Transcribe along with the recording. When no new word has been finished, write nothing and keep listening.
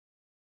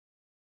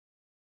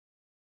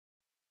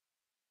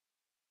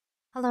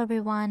Hello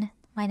everyone,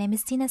 my name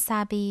is Dina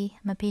Sabie.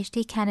 I'm a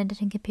PhD candidate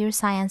in computer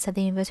science at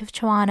the University of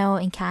Toronto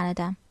in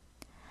Canada.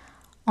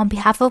 On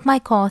behalf of my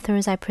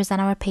co-authors, I present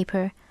our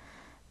paper,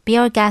 Be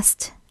Our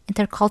Guest,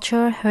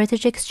 Intercultural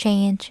Heritage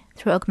Exchange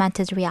Through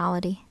Augmented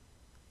Reality.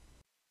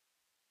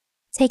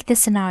 Take this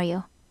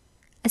scenario.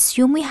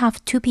 Assume we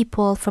have two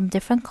people from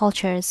different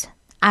cultures,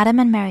 Adam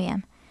and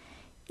Miriam.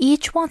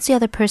 Each wants the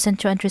other person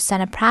to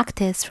understand a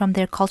practice from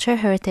their cultural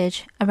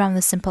heritage around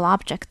a simple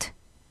object.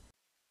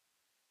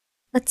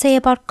 Let's say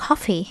about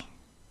coffee.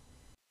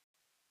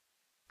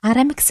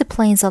 Adam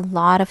explains a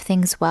lot of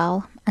things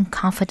well and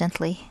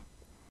confidently.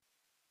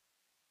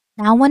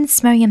 Now when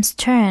it's Miriam's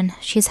turn,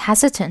 she's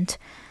hesitant.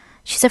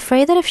 She's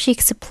afraid that if she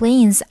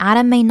explains,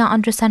 Adam may not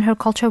understand her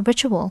cultural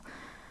ritual.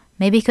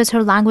 Maybe because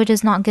her language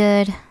is not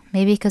good,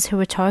 maybe because her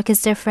rhetoric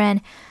is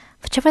different.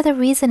 Whichever the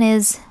reason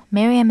is,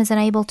 Miriam isn't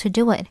able to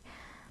do it.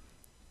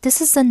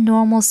 This is a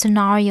normal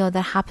scenario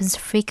that happens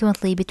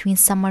frequently between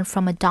someone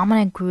from a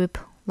dominant group,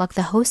 like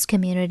the host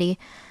community,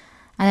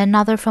 and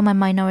another from a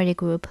minority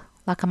group,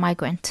 like a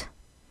migrant.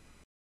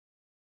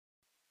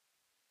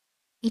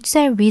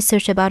 HCI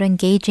research about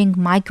engaging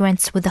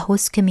migrants with the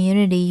host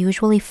community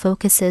usually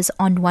focuses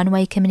on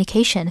one-way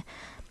communication,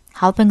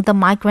 helping the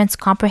migrants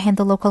comprehend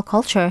the local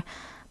culture,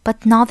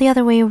 but not the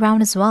other way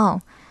around as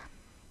well.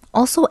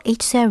 Also,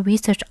 HCI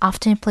research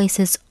often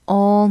places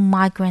all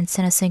migrants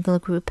in a single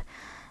group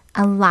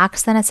and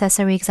lacks the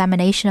necessary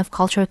examination of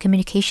cultural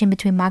communication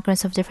between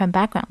migrants of different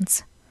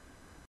backgrounds.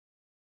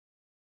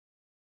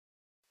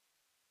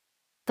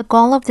 The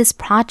goal of this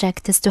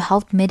project is to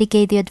help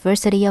mitigate the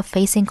adversity of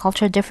facing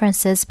cultural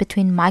differences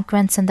between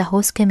migrants and the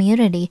host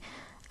community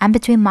and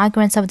between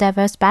migrants of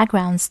diverse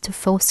backgrounds to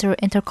foster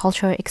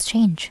intercultural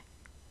exchange.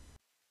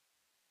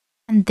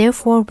 And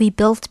therefore, we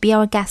built Be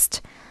Our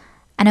Guest,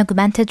 an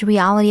augmented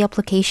reality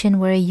application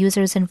where a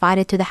user is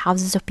invited to the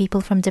houses of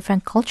people from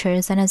different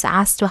cultures and is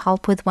asked to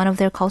help with one of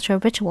their cultural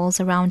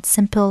rituals around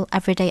simple,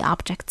 everyday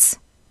objects.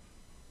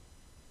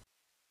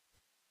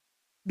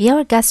 Be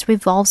Our Guest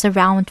revolves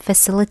around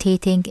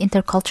facilitating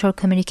intercultural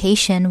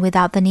communication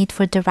without the need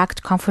for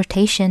direct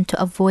confrontation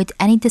to avoid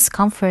any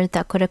discomfort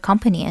that could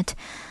accompany it.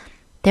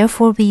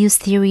 Therefore, we use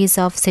theories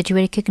of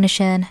situated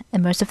cognition,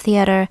 immersive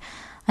theater,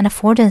 and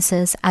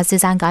affordances as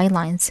design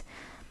guidelines.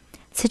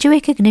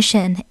 Situated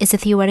cognition is a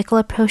theoretical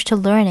approach to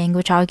learning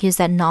which argues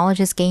that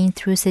knowledge is gained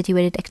through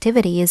situated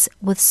activities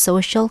with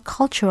social,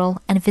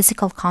 cultural, and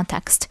physical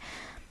context.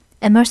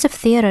 Immersive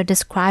theater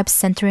describes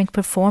centering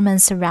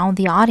performance around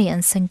the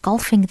audience,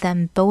 engulfing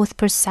them both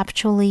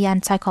perceptually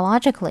and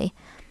psychologically.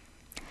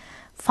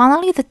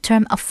 Finally, the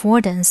term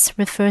affordance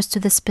refers to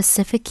the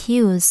specific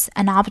cues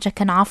an object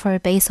can offer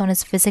based on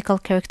its physical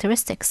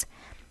characteristics.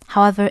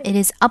 However, it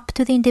is up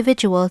to the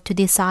individual to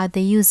decide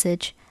the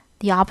usage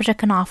the object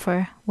can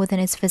offer within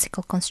its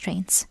physical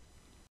constraints.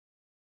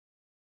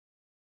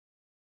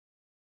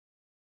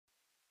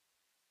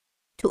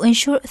 To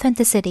ensure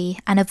authenticity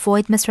and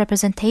avoid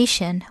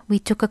misrepresentation, we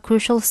took a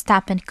crucial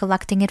step in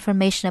collecting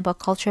information about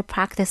cultural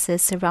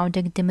practices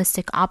surrounding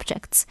domestic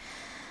objects.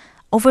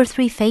 Over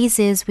 3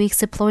 phases, we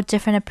explored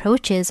different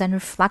approaches and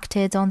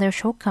reflected on their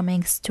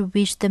shortcomings to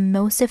reach the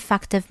most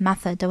effective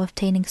method of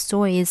obtaining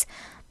stories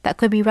that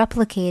could be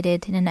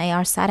replicated in an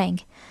AR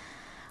setting.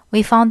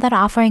 We found that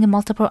offering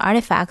multiple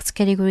artifacts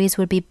categories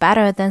would be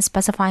better than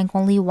specifying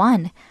only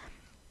one.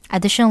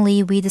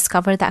 Additionally, we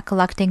discovered that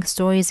collecting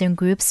stories in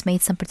groups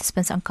made some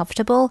participants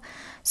uncomfortable,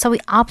 so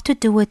we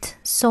opted to do it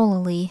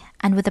solely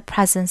and with the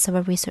presence of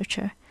a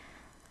researcher.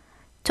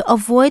 To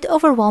avoid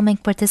overwhelming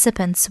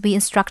participants, we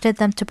instructed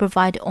them to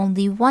provide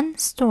only one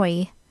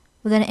story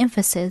with an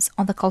emphasis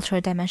on the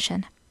cultural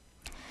dimension.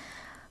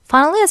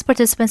 Finally, as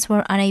participants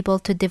were unable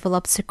to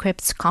develop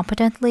scripts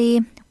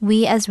competently,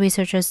 we as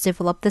researchers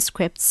developed the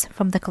scripts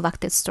from the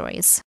collected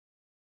stories.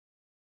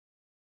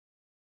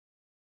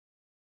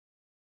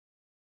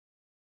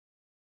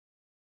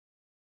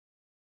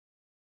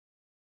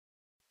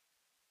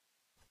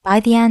 By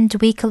the end,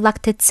 we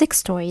collected 6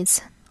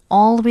 stories,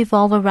 all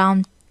revolve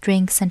around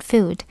drinks and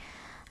food,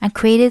 and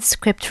created a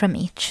script from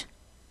each.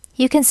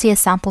 You can see a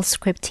sample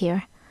script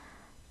here.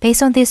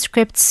 Based on these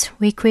scripts,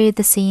 we created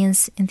the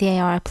scenes in the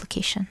AR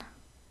application.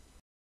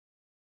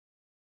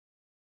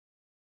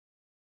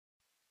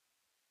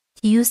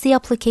 To use the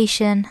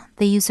application,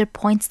 the user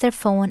points their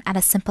phone at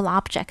a simple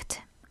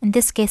object, in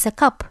this case a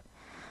cup.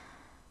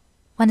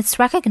 When it's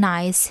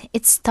recognized,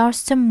 it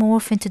starts to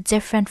morph into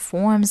different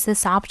forms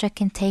this object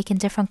can take in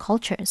different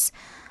cultures.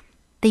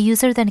 The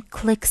user then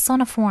clicks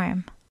on a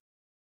form,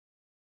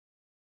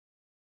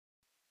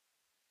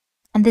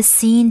 and the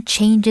scene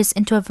changes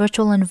into a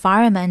virtual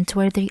environment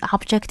where the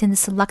object in the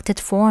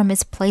selected form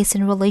is placed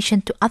in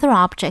relation to other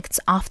objects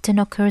often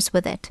occurs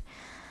with it.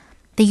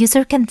 The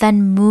user can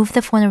then move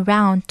the phone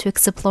around to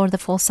explore the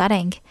full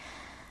setting.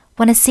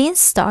 When a scene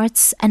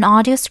starts, an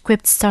audio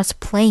script starts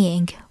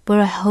playing where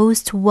a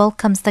host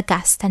welcomes the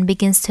guest and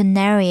begins to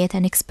narrate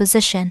an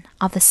exposition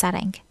of the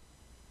setting.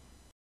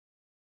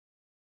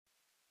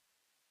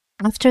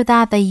 After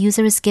that, the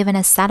user is given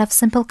a set of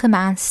simple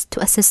commands to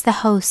assist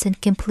the host in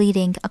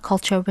completing a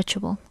cultural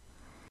ritual.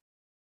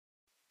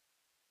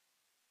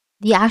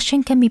 The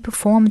action can be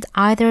performed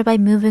either by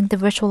moving the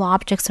virtual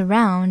objects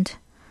around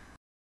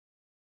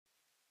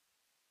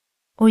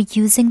or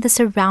using the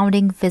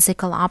surrounding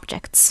physical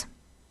objects.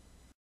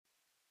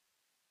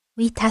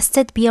 We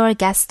tested Be Our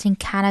Guest in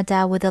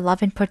Canada with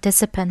 11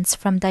 participants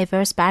from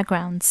diverse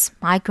backgrounds,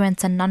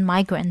 migrants and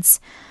non-migrants,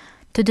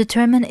 to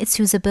determine its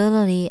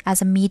usability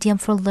as a medium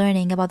for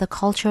learning about the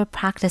cultural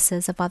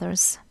practices of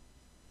others.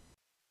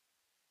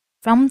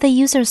 From the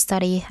user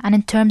study and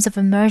in terms of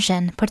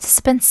immersion,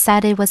 participants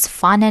said it was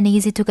fun and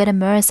easy to get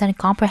immersed and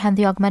comprehend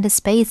the augmented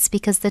space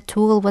because the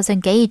tool was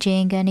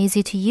engaging and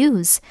easy to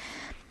use.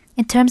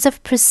 In terms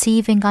of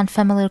perceiving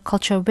unfamiliar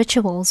cultural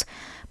rituals,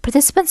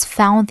 participants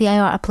found the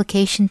AR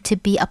application to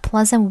be a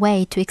pleasant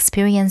way to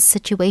experience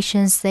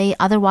situations they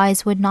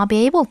otherwise would not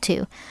be able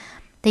to.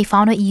 They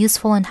found it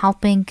useful in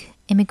helping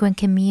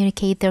immigrants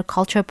communicate their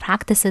cultural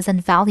practices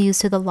and values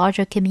to the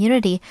larger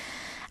community,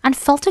 and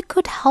felt it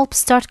could help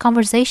start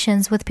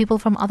conversations with people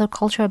from other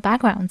cultural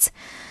backgrounds.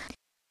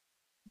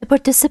 The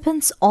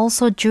participants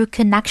also drew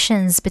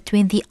connections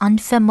between the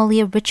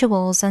unfamiliar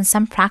rituals and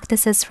some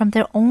practices from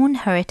their own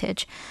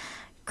heritage,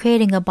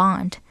 creating a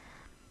bond.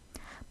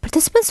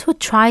 Participants who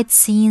tried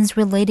scenes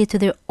related to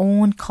their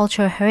own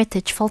cultural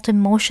heritage felt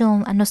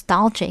emotional and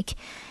nostalgic,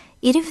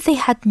 even if they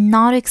had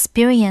not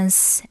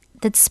experienced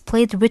the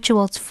displayed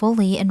rituals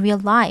fully in real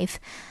life.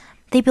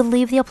 They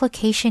believe the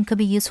application could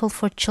be useful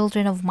for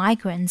children of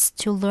migrants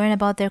to learn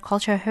about their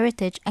cultural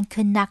heritage and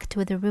connect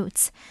with their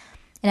roots.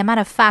 In a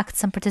matter of fact,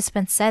 some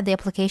participants said the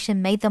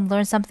application made them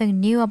learn something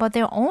new about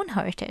their own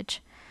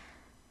heritage.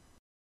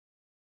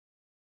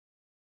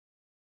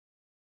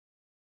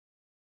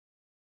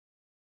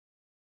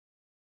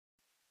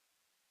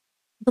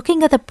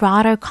 Looking at the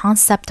broader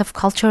concept of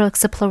cultural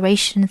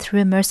exploration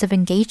through immersive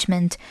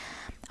engagement,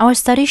 our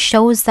study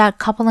shows that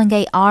coupling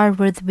AR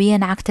with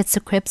reenacted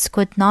scripts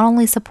could not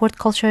only support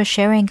cultural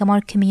sharing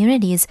among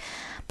communities,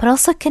 but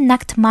also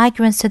connect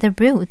migrants to their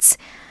roots.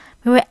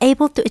 We were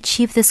able to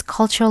achieve this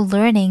cultural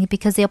learning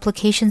because the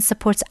application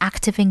supports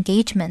active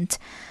engagement.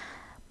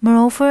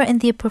 Moreover, in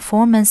the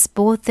performance,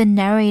 both the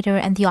narrator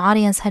and the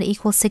audience had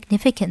equal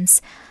significance.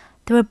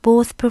 They were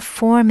both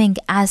performing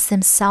as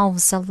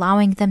themselves,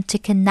 allowing them to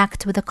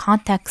connect with the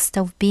context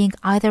of being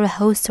either a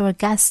host or a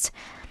guest.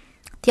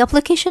 The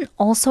application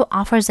also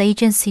offers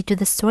agency to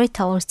the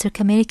storytellers to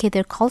communicate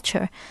their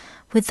culture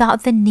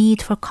without the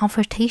need for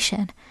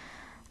confrontation.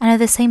 And at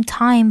the same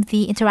time,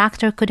 the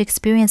interactor could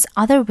experience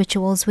other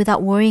rituals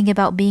without worrying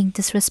about being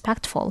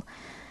disrespectful.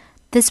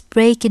 This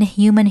break in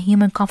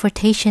human-human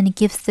confrontation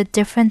gives the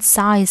different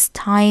size,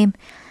 time,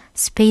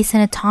 space,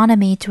 and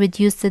autonomy to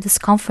reduce the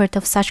discomfort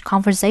of such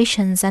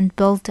conversations and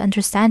build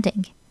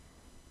understanding.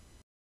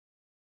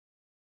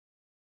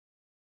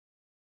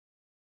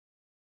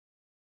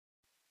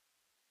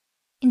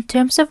 In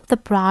terms of the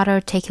broader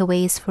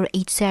takeaways for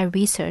HCI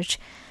research,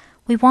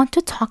 we want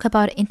to talk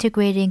about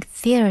integrating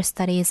theater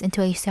studies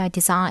into HCI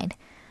design.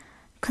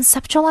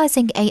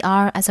 Conceptualizing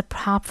AR as a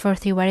prop for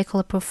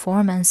theoretical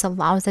performance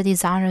allows the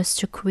designers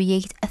to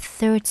create a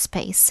third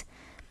space.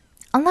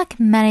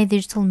 Unlike many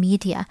digital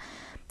media,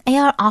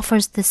 AR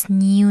offers this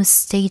new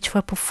stage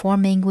for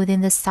performing within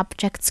the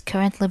subject's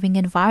current living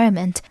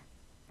environment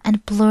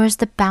and blurs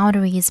the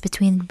boundaries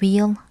between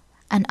real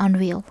and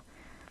unreal.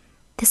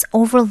 This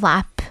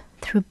overlap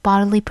through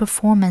bodily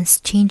performance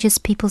changes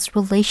people's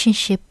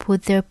relationship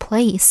with their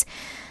place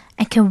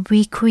and can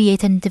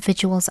recreate an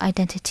individual's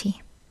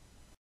identity.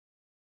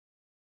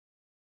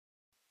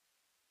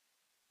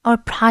 Our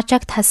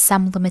project has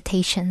some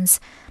limitations.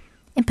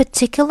 In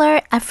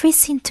particular, every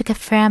scene took a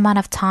fair amount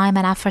of time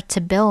and effort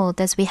to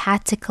build, as we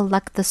had to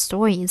collect the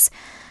stories,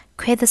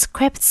 create the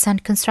scripts,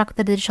 and construct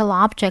the digital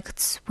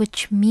objects,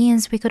 which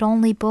means we could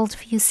only build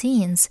few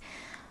scenes.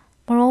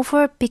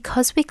 Moreover,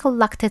 because we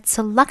collected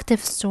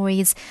selective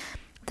stories,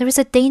 there is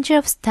a danger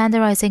of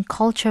standardizing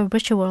cultural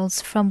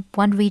rituals from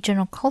one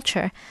regional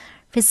culture,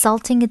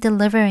 resulting in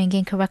delivering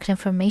incorrect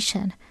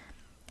information.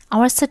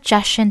 Our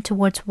suggestion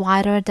towards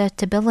wider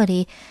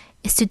adaptability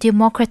is to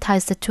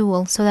democratize the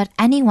tool so that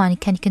anyone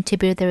can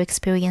contribute their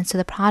experience to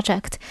the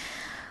project.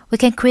 We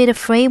can create a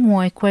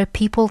framework where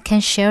people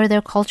can share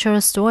their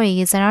cultural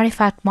stories and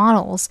artifact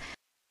models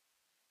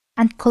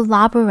and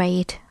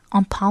collaborate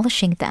on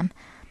polishing them.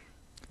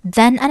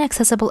 Then an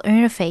accessible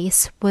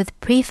interface with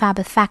prefab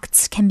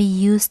effects can be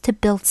used to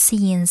build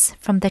scenes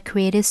from the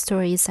created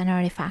stories and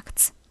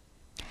artifacts.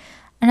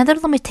 Another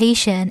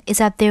limitation is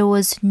that there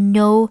was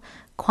no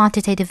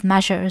quantitative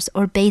measures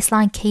or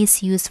baseline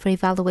case used for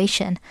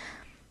evaluation.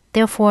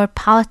 Therefore,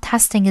 pilot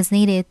testing is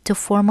needed to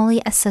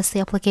formally assess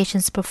the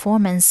application's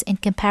performance in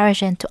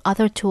comparison to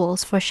other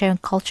tools for sharing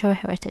cultural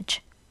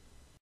heritage.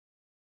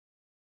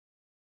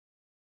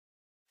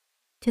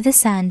 To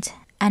this end,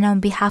 and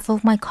on behalf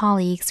of my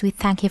colleagues, we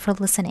thank you for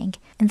listening.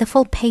 In the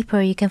full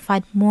paper, you can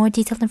find more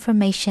detailed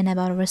information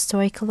about our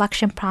story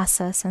collection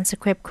process and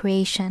script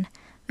creation.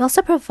 We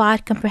also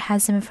provide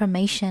comprehensive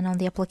information on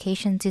the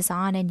application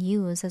design and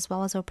use, as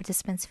well as our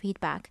participants'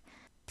 feedback.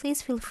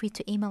 Please feel free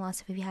to email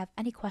us if you have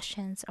any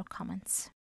questions or comments.